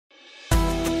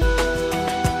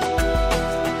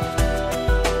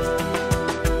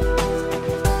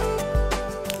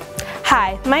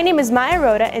My name is Maya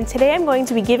Rhoda, and today I'm going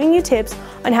to be giving you tips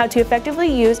on how to effectively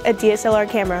use a DSLR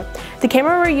camera. The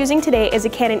camera we're using today is a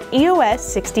Canon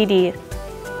EOS 60D.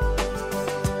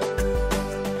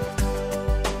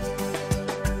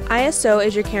 ISO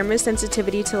is your camera's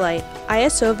sensitivity to light.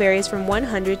 ISO varies from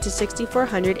 100 to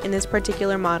 6400 in this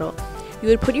particular model. You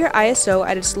would put your ISO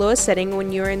at its lowest setting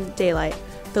when you are in daylight.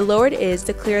 The lower it is,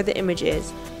 the clearer the image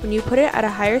is. When you put it at a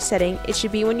higher setting, it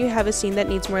should be when you have a scene that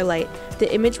needs more light.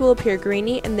 The image will appear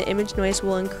grainy and the image noise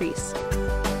will increase.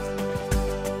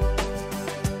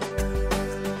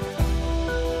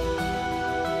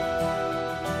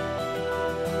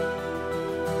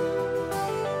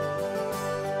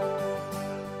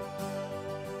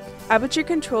 Aperture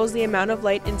controls the amount of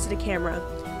light into the camera.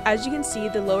 As you can see,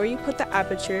 the lower you put the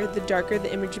aperture, the darker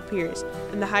the image appears,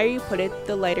 and the higher you put it,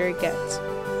 the lighter it gets.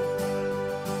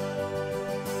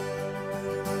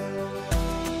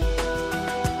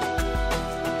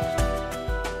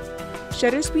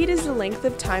 Shutter speed is the length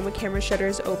of time a camera shutter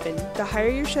is open. The higher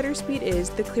your shutter speed is,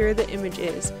 the clearer the image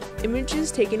is.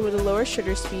 Images taken with a lower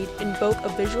shutter speed invoke a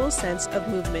visual sense of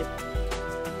movement.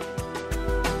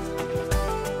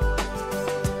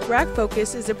 Rack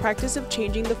focus is the practice of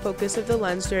changing the focus of the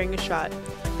lens during a shot.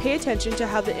 Pay attention to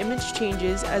how the image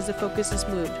changes as the focus is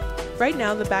moved. Right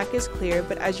now the back is clear,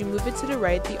 but as you move it to the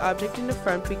right, the object in the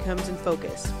front becomes in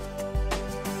focus.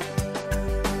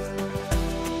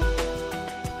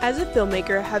 As a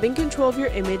filmmaker, having control of your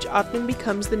image often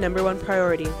becomes the #1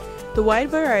 priority. The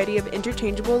wide variety of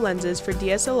interchangeable lenses for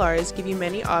DSLRs give you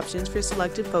many options for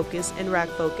selective focus and rack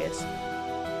focus.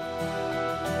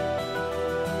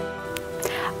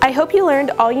 I hope you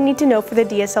learned all you need to know for the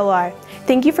DSLR.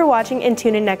 Thank you for watching and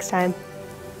tune in next time.